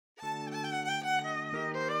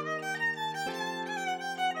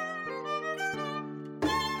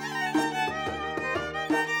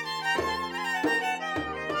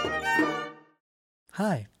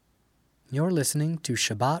Hi, you're listening to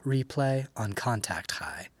Shabbat Replay on Contact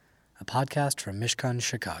Chai, a podcast from Mishkan,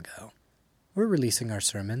 Chicago. We're releasing our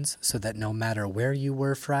sermons so that no matter where you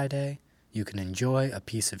were Friday, you can enjoy a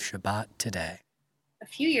piece of Shabbat today. A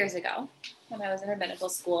few years ago, when I was in rabbinical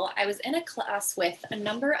school, I was in a class with a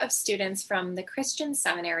number of students from the Christian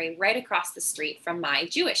seminary right across the street from my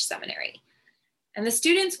Jewish seminary. And the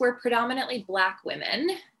students were predominantly Black women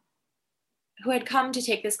who had come to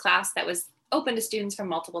take this class that was open to students from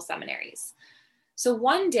multiple seminaries. So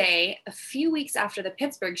one day, a few weeks after the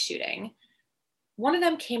Pittsburgh shooting, one of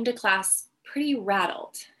them came to class pretty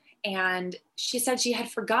rattled. And she said she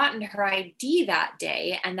had forgotten her ID that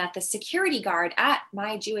day and that the security guard at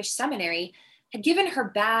my Jewish seminary had given her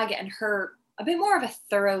bag and her a bit more of a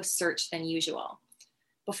thorough search than usual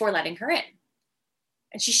before letting her in.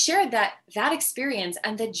 And she shared that experience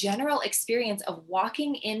and the general experience of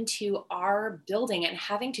walking into our building and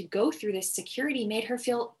having to go through this security made her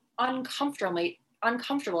feel uncomfortable.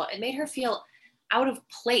 It made her feel out of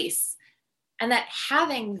place. And that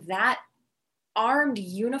having that armed,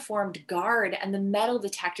 uniformed guard and the metal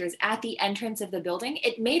detectors at the entrance of the building,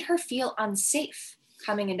 it made her feel unsafe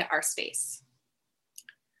coming into our space.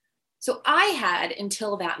 So I had,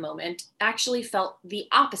 until that moment, actually felt the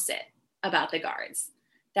opposite about the guards.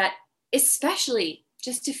 That especially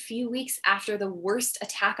just a few weeks after the worst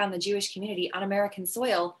attack on the Jewish community on American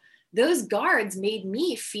soil, those guards made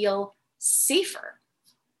me feel safer.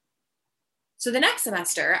 So the next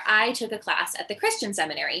semester, I took a class at the Christian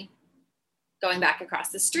seminary, going back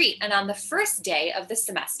across the street. And on the first day of the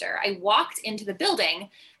semester, I walked into the building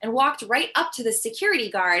and walked right up to the security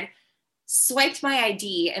guard, swiped my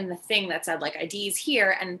ID in the thing that said like ID's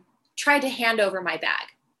here, and tried to hand over my bag.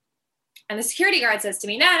 And the security guard says to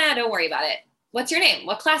me, nah, don't worry about it. What's your name?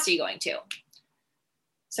 What class are you going to?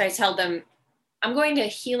 So I tell them, I'm going to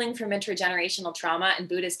Healing from Intergenerational Trauma and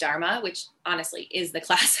Buddhist Dharma, which honestly is the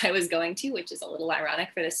class I was going to, which is a little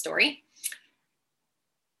ironic for this story.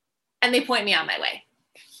 And they point me on my way.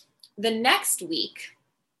 The next week,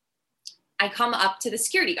 I come up to the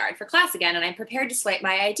security guard for class again, and I'm prepared to swipe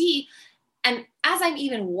my ID. And as I'm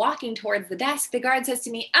even walking towards the desk, the guard says to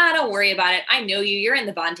me, don't worry about it. I know you. You're in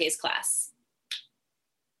the Bante's class.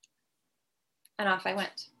 And off I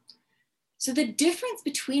went. So the difference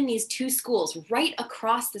between these two schools right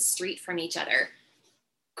across the street from each other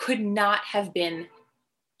could not have been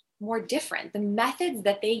more different. The methods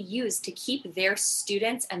that they used to keep their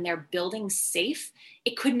students and their buildings safe,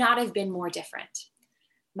 it could not have been more different.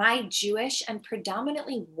 My Jewish and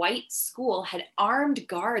predominantly white school had armed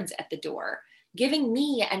guards at the door, giving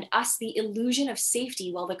me and us the illusion of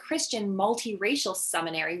safety, while the Christian multiracial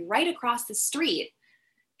seminary right across the street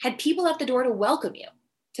had people at the door to welcome you,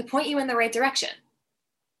 to point you in the right direction.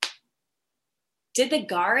 Did the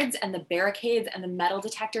guards and the barricades and the metal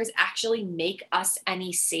detectors actually make us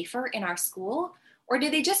any safer in our school? Or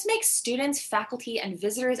did they just make students, faculty, and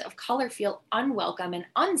visitors of color feel unwelcome and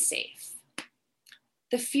unsafe?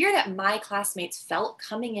 The fear that my classmates felt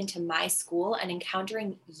coming into my school and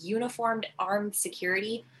encountering uniformed armed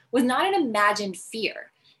security was not an imagined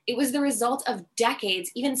fear. It was the result of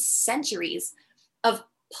decades, even centuries, of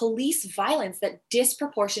police violence that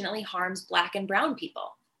disproportionately harms Black and brown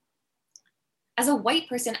people. As a white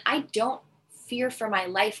person, I don't fear for my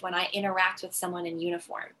life when I interact with someone in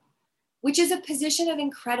uniform, which is a position of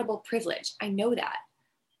incredible privilege. I know that.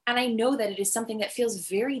 And I know that it is something that feels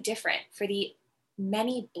very different for the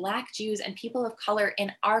many Black Jews and people of color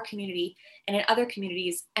in our community and in other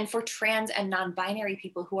communities, and for trans and non-binary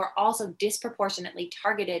people who are also disproportionately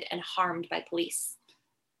targeted and harmed by police.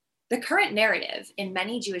 The current narrative in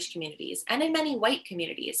many Jewish communities and in many white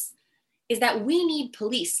communities is that we need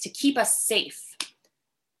police to keep us safe.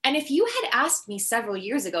 And if you had asked me several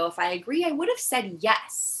years ago if I agree, I would have said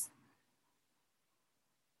yes.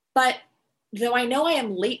 But though I know I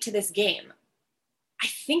am late to this game, I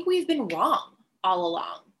think we've been wrong all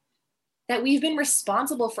along. That we've been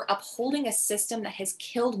responsible for upholding a system that has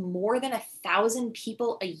killed more than 1,000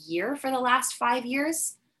 people a year for the last 5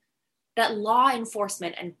 years. That law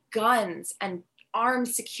enforcement and guns and armed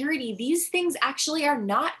security, these things actually are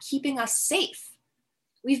not keeping us safe.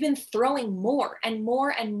 We've been throwing more and more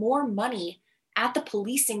and more money at the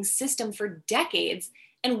policing system for decades,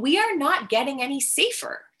 and we are not getting any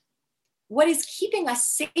safer. What is keeping us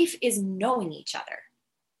safe is knowing each other.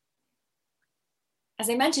 As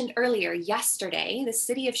I mentioned earlier, yesterday, the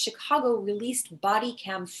city of Chicago released body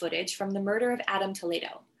cam footage from the murder of Adam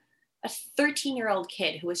Toledo, a 13-year-old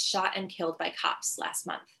kid who was shot and killed by cops last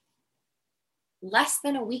month. Less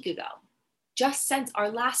than a week ago, just since our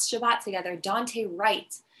last Shabbat together, Dante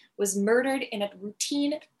Wright was murdered in a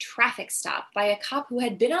routine traffic stop by a cop who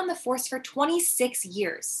had been on the force for 26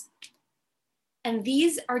 years. And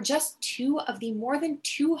these are just two of the more than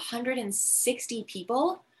 260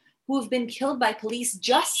 people who have been killed by police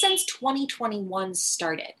just since 2021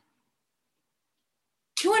 started.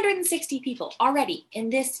 260 people already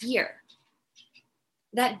in this year.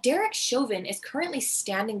 That Derek Chauvin is currently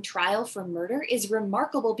standing trial for murder is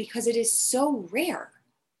remarkable because it is so rare.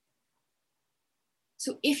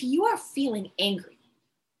 So if you are feeling angry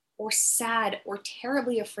or sad or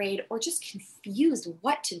terribly afraid or just confused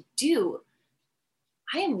what to do,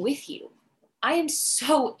 I am with you. I am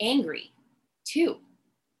so angry too.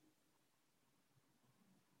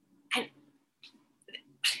 And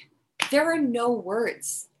there are no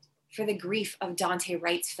words for the grief of Daunte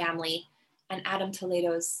Wright's family and Adam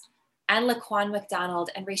Toledo's and Laquan McDonald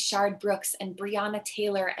and Rayshard Brooks and Breonna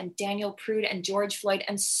Taylor and Daniel Prude and George Floyd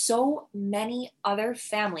and so many other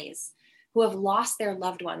families who have lost their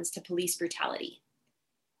loved ones to police brutality.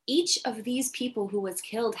 Each of these people who was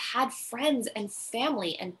killed had friends and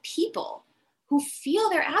family and people who feel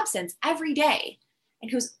their absence every day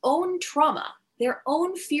and whose own trauma, their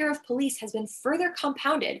own fear of police has been further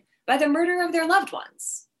compounded by the murder of their loved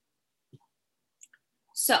ones.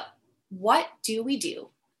 So, what do we do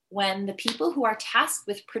when the people who are tasked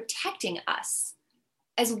with protecting us,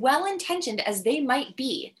 as well-intentioned as they might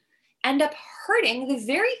be, end up hurting the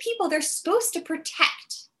very people they're supposed to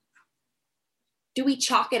protect? Do we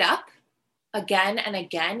chalk it up again and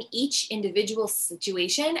again, each individual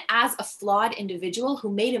situation, as a flawed individual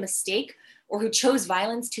who made a mistake or who chose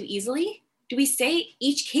violence too easily? Do we say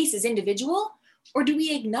each case is individual? Or do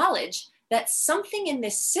we acknowledge that something in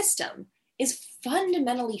this system is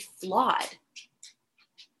fundamentally flawed?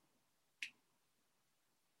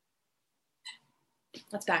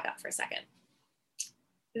 Let's back up for a second.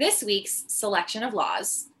 This week's selection of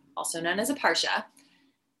laws, also known as a Parsha,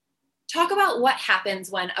 talk about what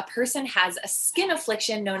happens when a person has a skin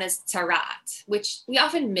affliction known as tzaraat, which we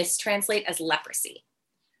often mistranslate as leprosy.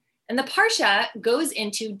 And the Parsha goes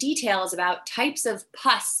into details about types of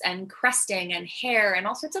pus and crusting and hair and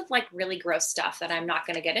all sorts of like really gross stuff that I'm not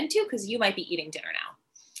going to get into because you might be eating dinner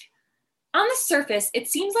now. On the surface, it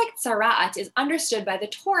seems like tzaraat is understood by the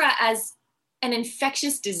Torah as an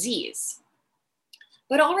infectious disease.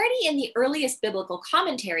 But already in the earliest biblical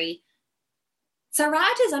commentary,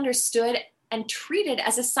 tzaraat is understood and treated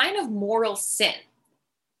as a sign of moral sin.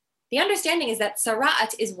 The understanding is that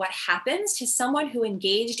tzaraat is what happens to someone who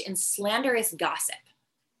engaged in slanderous gossip.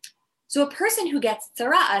 So a person who gets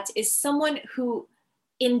tzaraat is someone who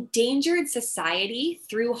endangered society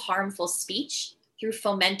through harmful speech, through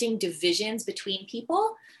fomenting divisions between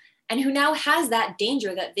people, and who now has that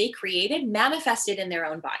danger that they created manifested in their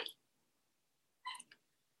own body.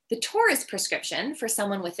 The Torah's prescription for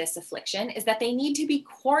someone with this affliction is that they need to be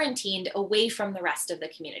quarantined away from the rest of the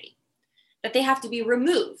community, that they have to be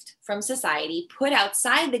removed from society, put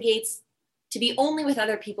outside the gates to be only with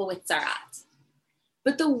other people with tzaraat.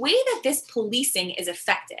 But the way that this policing is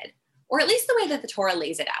affected, or at least the way that the Torah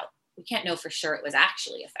lays it out, we can't know for sure it was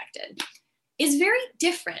actually affected, is very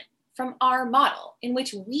different from our model in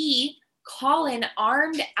which we call in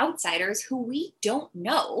armed outsiders who we don't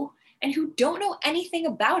know and who don't know anything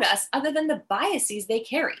about us other than the biases they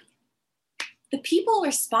carry. The people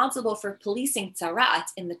responsible for policing tzaraat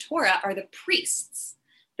in the Torah are the priests.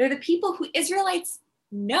 They're the people who Israelites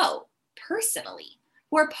know personally,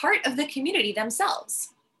 who are part of the community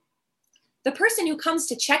themselves. The person who comes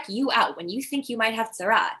to check you out when you think you might have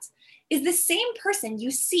tzaraat is the same person you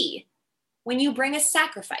see when you bring a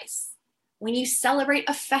sacrifice, when you celebrate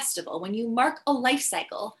a festival, when you mark a life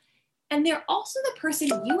cycle. And they're also the person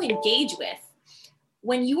you engage with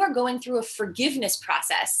when you are going through a forgiveness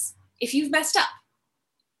process if you've messed up.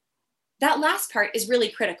 That last part is really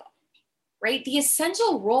critical, right? The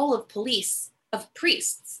essential role of priests, the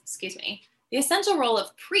essential role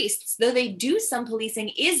of priests, though they do some policing,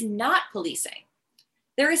 is not policing.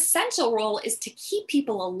 Their essential role is to keep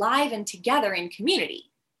people alive and together in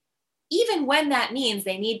community, even when that means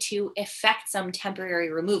they need to effect some temporary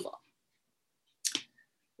removal.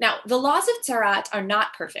 Now, the laws of tzaraat are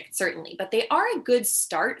not perfect, certainly, but they are a good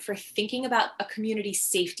start for thinking about a community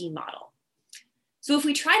safety model. So if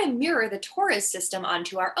we try to mirror the Torah's system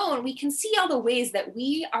onto our own, we can see all the ways that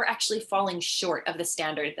we are actually falling short of the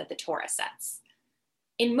standard that the Torah sets.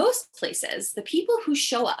 In most places, the people who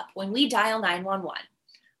show up when we dial 911,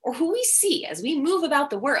 or who we see as we move about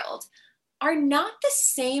the world, are not the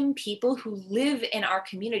same people who live in our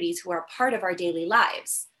communities, who are part of our daily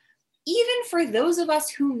lives, even for those of us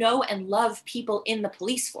who know and love people in the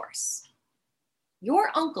police force.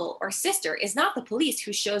 Your uncle or sister is not the police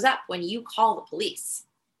who shows up when you call the police.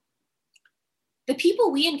 The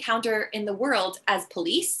people we encounter in the world as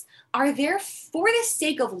police are there for the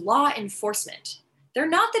sake of law enforcement. They're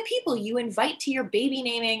not the people you invite to your baby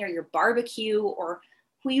naming or your barbecue or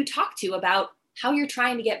who you talk to about how you're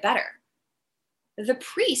trying to get better. The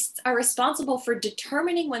priests are responsible for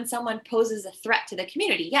determining when someone poses a threat to the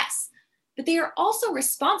community, yes, but they are also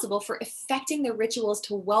responsible for effecting the rituals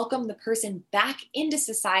to welcome the person back into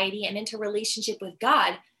society and into relationship with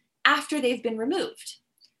God after they've been removed.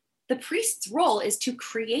 The priest's role is to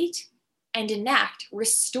create and enact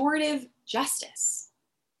restorative justice.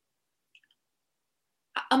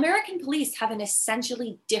 American police have an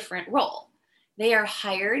essentially different role. They are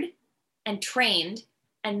hired and trained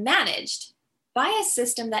and managed by a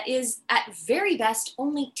system that is, at very best,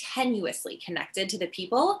 only tenuously connected to the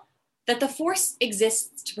people that the force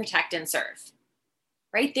exists to protect and serve,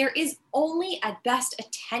 right? There is only, at best, a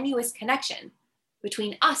tenuous connection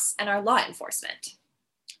between us and our law enforcement.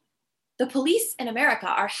 The police in America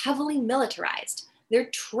are heavily militarized. They're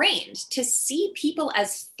trained to see people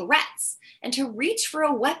as threats and to reach for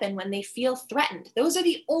a weapon when they feel threatened. Those are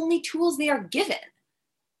the only tools they are given.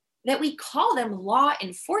 That we call them law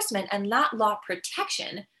enforcement and not law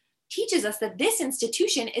protection teaches us that this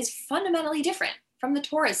institution is fundamentally different from the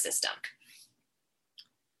Torah's system.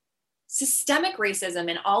 Systemic racism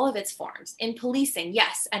in all of its forms, in policing,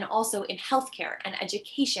 yes, and also in healthcare and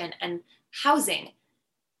education and housing.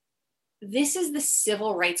 This is the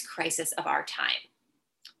civil rights crisis of our time.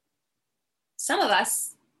 Some of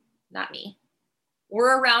us, not me,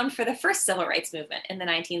 were around for the first civil rights movement in the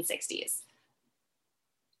 1960s.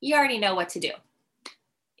 You already know what to do.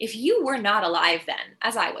 If you were not alive then,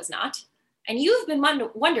 as I was not, and you've been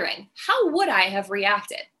wondering, how would I have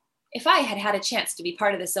reacted if I had had a chance to be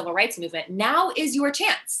part of the civil rights movement? Now is your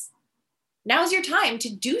chance. Now's your time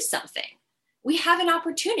to do something. We have an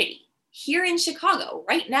opportunity here in Chicago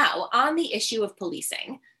right now on the issue of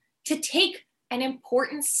policing to take an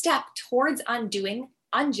important step towards undoing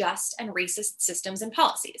unjust and racist systems and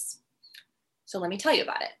policies. So let me tell you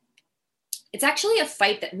about it. It's actually a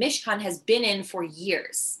fight that Mishkan has been in for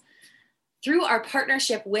years. Through our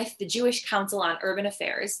partnership with the Jewish Council on Urban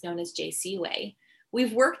Affairs, known as JCUA,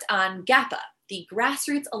 we've worked on GAPA, the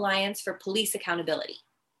Grassroots Alliance for Police Accountability.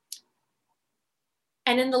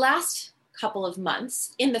 And in the last couple of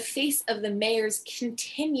months, in the face of the mayor's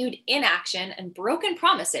continued inaction and broken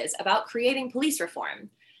promises about creating police reform,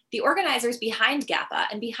 the organizers behind GAPA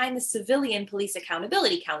and behind the Civilian Police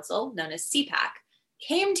Accountability Council, known as CPAC,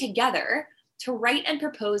 came together to write and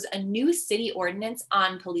propose a new city ordinance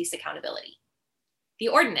on police accountability. The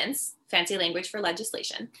ordinance, fancy language for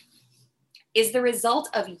legislation, is the result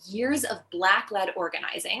of years of Black-led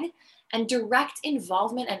organizing and direct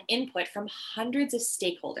involvement and input from hundreds of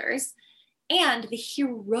stakeholders, and the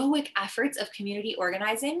heroic efforts of community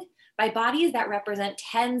organizing by bodies that represent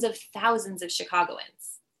tens of thousands of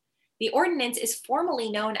Chicagoans. The ordinance is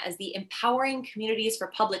formally known as the Empowering Communities for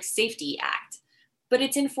Public Safety Act, but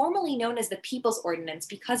it's informally known as the People's Ordinance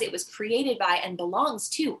because it was created by and belongs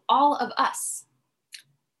to all of us.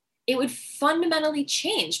 It would fundamentally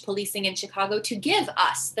change policing in Chicago to give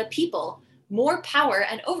us, the people, more power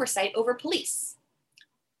and oversight over police.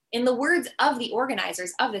 In the words of the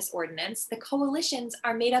organizers of this ordinance, the coalitions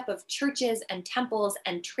are made up of churches and temples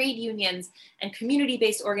and trade unions and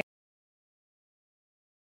community-based organizations.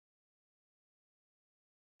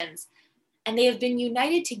 And they have been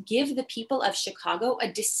united to give the people of Chicago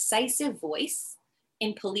a decisive voice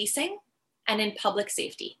in policing and in public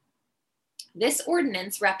safety. This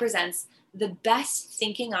ordinance represents the best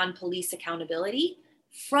thinking on police accountability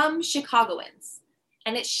from Chicagoans,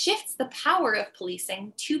 and it shifts the power of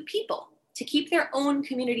policing to people to keep their own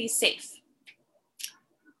communities safe.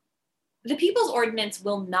 The People's Ordinance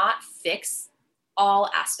will not fix all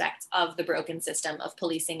aspects of the broken system of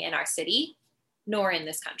policing in our city, nor in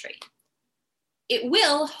this country. It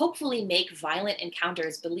will hopefully make violent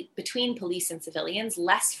encounters between police and civilians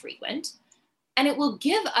less frequent, and it will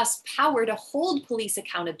give us power to hold police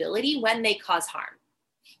accountability when they cause harm.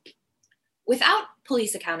 Without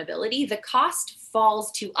police accountability, the cost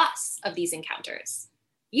falls to us of these encounters.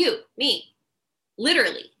 You, me,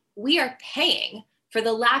 literally, we are paying for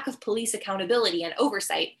the lack of police accountability and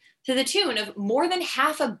oversight to the tune of more than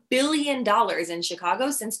 $500 million in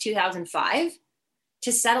Chicago since 2005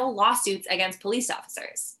 to settle lawsuits against police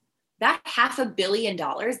officers. That $500 million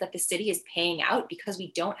that the city is paying out because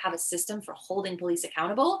we don't have a system for holding police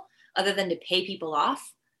accountable other than to pay people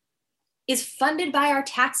off is funded by our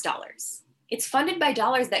tax dollars. It's funded by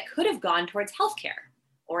dollars that could have gone towards healthcare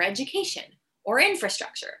or education or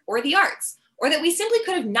infrastructure or the arts or that we simply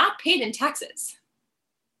could have not paid in taxes.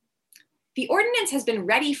 The ordinance has been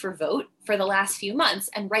ready for vote for the last few months,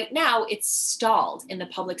 and right now it's stalled in the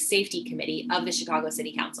Public Safety Committee of the Chicago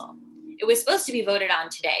City Council. It was supposed to be voted on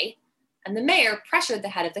today, and the mayor pressured the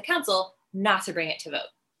head of the council not to bring it to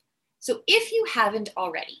vote. So if you haven't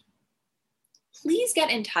already, please get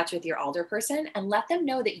in touch with your alderperson and let them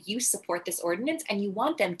know that you support this ordinance and you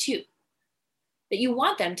want them to. That you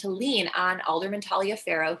want them to lean on Alderman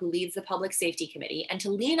Taliaferro, who leads the Public Safety Committee, and to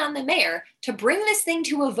lean on the mayor to bring this thing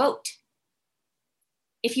to a vote.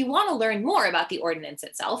 If you want to learn more about the ordinance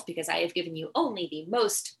itself, because I have given you only the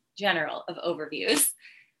most general of overviews,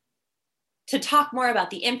 to talk more about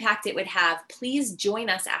the impact it would have, please join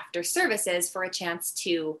us after services for a chance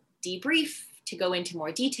to debrief, to go into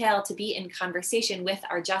more detail, to be in conversation with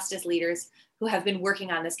our justice leaders who have been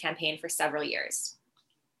working on this campaign for several years.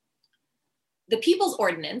 The People's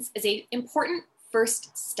Ordinance is an important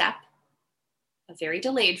first step, a very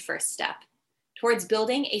delayed first step, towards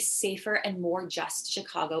building a safer and more just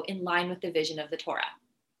Chicago in line with the vision of the Torah.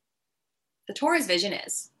 The Torah's vision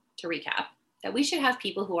is, to recap, that we should have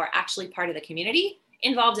people who are actually part of the community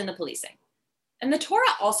involved in the policing. And the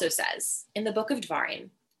Torah also says in the book of Dvarim,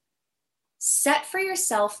 set for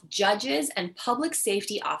yourself judges and public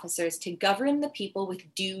safety officers to govern the people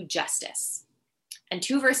with due justice. And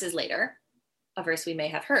 2 verses later, a verse we may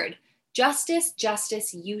have heard, justice,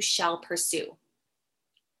 justice, you shall pursue.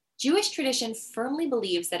 Jewish tradition firmly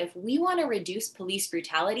believes that if we want to reduce police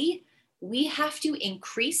brutality, we have to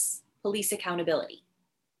increase police accountability.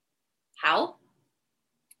 How?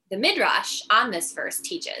 The Midrash on this verse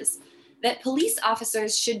teaches that police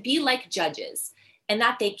officers should be like judges and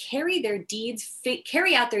that they carry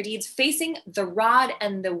out their deeds facing the rod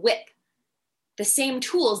and the whip. The same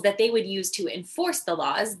tools that they would use to enforce the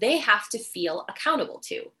laws, they have to feel accountable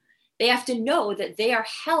to. They have to know that they are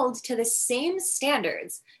held to the same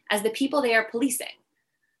standards as the people they are policing,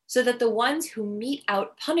 so that the ones who mete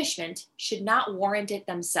out punishment should not warrant it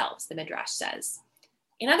themselves, the Midrash says.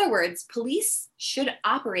 In other words, police should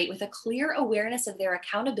operate with a clear awareness of their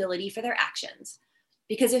accountability for their actions,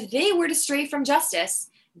 because if they were to stray from justice,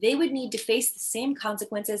 they would need to face the same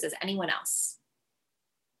consequences as anyone else.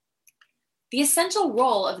 The essential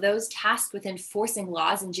role of those tasked with enforcing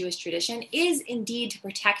laws in Jewish tradition is indeed to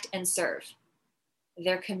protect and serve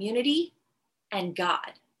their community and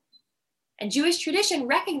God. And Jewish tradition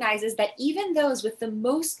recognizes that even those with the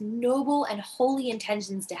most noble and holy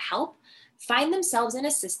intentions to help find themselves in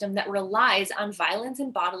a system that relies on violence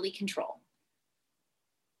and bodily control.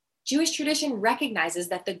 Jewish tradition recognizes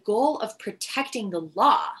that the goal of protecting the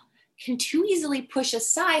law can too easily push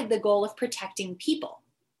aside the goal of protecting people.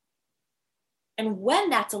 And when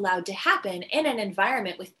that's allowed to happen in an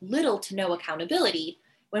environment with little to no accountability,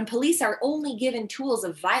 when police are only given tools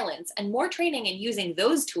of violence and more training in using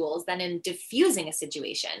those tools than in diffusing a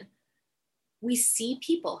situation, we see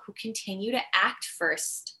people who continue to act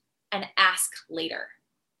first and ask later.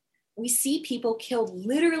 We see people killed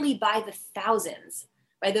literally by the thousands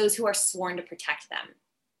by those who are sworn to protect them.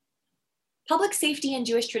 Public safety in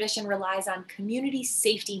Jewish tradition relies on community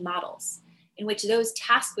safety models, in which those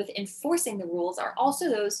tasked with enforcing the rules are also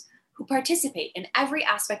those who participate in every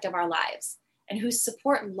aspect of our lives and who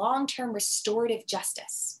support long-term restorative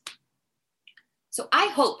justice. So I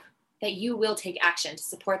hope that you will take action to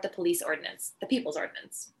support the police ordinance, the People's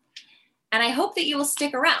Ordinance. And I hope that you will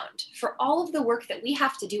stick around for all of the work that we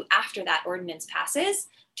have to do after that ordinance passes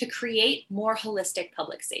to create more holistic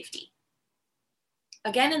public safety.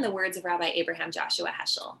 Again, in the words of Rabbi Abraham Joshua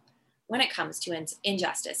Heschel, when it comes to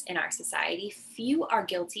injustice in our society, few are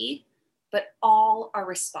guilty, but all are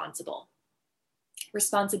responsible.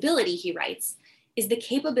 Responsibility, he writes, is the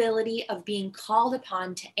capability of being called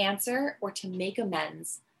upon to answer or to make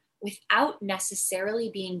amends without necessarily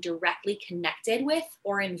being directly connected with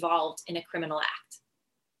or involved in a criminal act.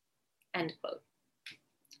 End quote.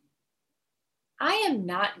 I am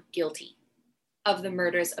not guilty of the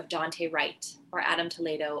murders of Daunte Wright or Adam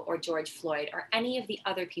Toledo or George Floyd or any of the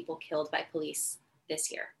other people killed by police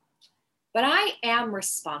this year. But I am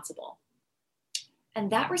responsible.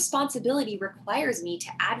 And that responsibility requires me to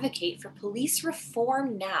advocate for police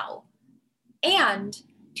reform now and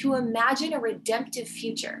to imagine a redemptive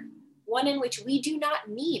future, one in which we do not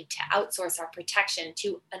need to outsource our protection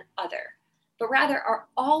to an other, but rather are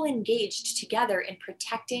all engaged together in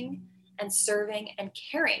protecting and serving and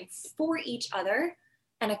caring for each other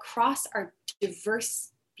and across our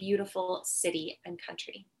diverse, beautiful city and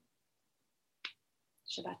country.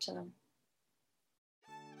 Shabbat Shalom.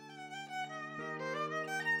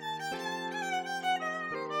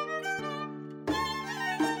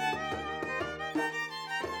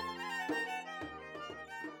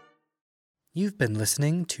 You've been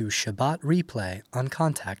listening to Shabbat Replay on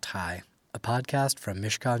Contact High, a podcast from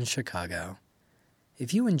Mishkan Chicago.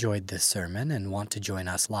 If you enjoyed this sermon and want to join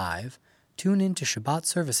us live, tune in to Shabbat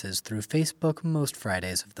services through Facebook most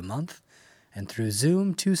Fridays of the month and through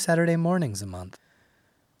Zoom 2 Saturday mornings a month.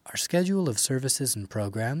 Our schedule of services and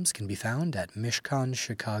programs can be found at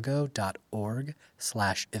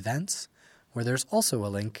mishkanchicago.org/events, where there's also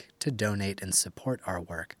a link to donate and support our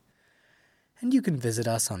work. And you can visit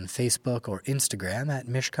us on Facebook or Instagram at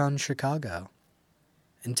Mishkan Chicago.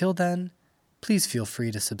 Until then, please feel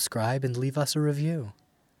free to subscribe and leave us a review.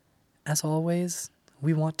 As always,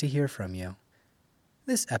 we want to hear from you.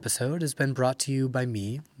 This episode has been brought to you by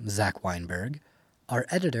me, Zach Weinberg, our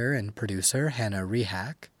editor and producer, Hannah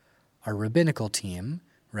Rehak, our rabbinical team,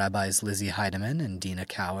 Rabbis Lizzie Heidemann and Dina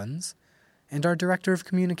Cowens, and our director of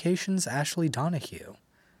communications, Ashley Donahue.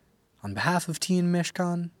 On behalf of Teen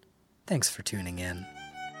Mishkan, thanks for tuning in.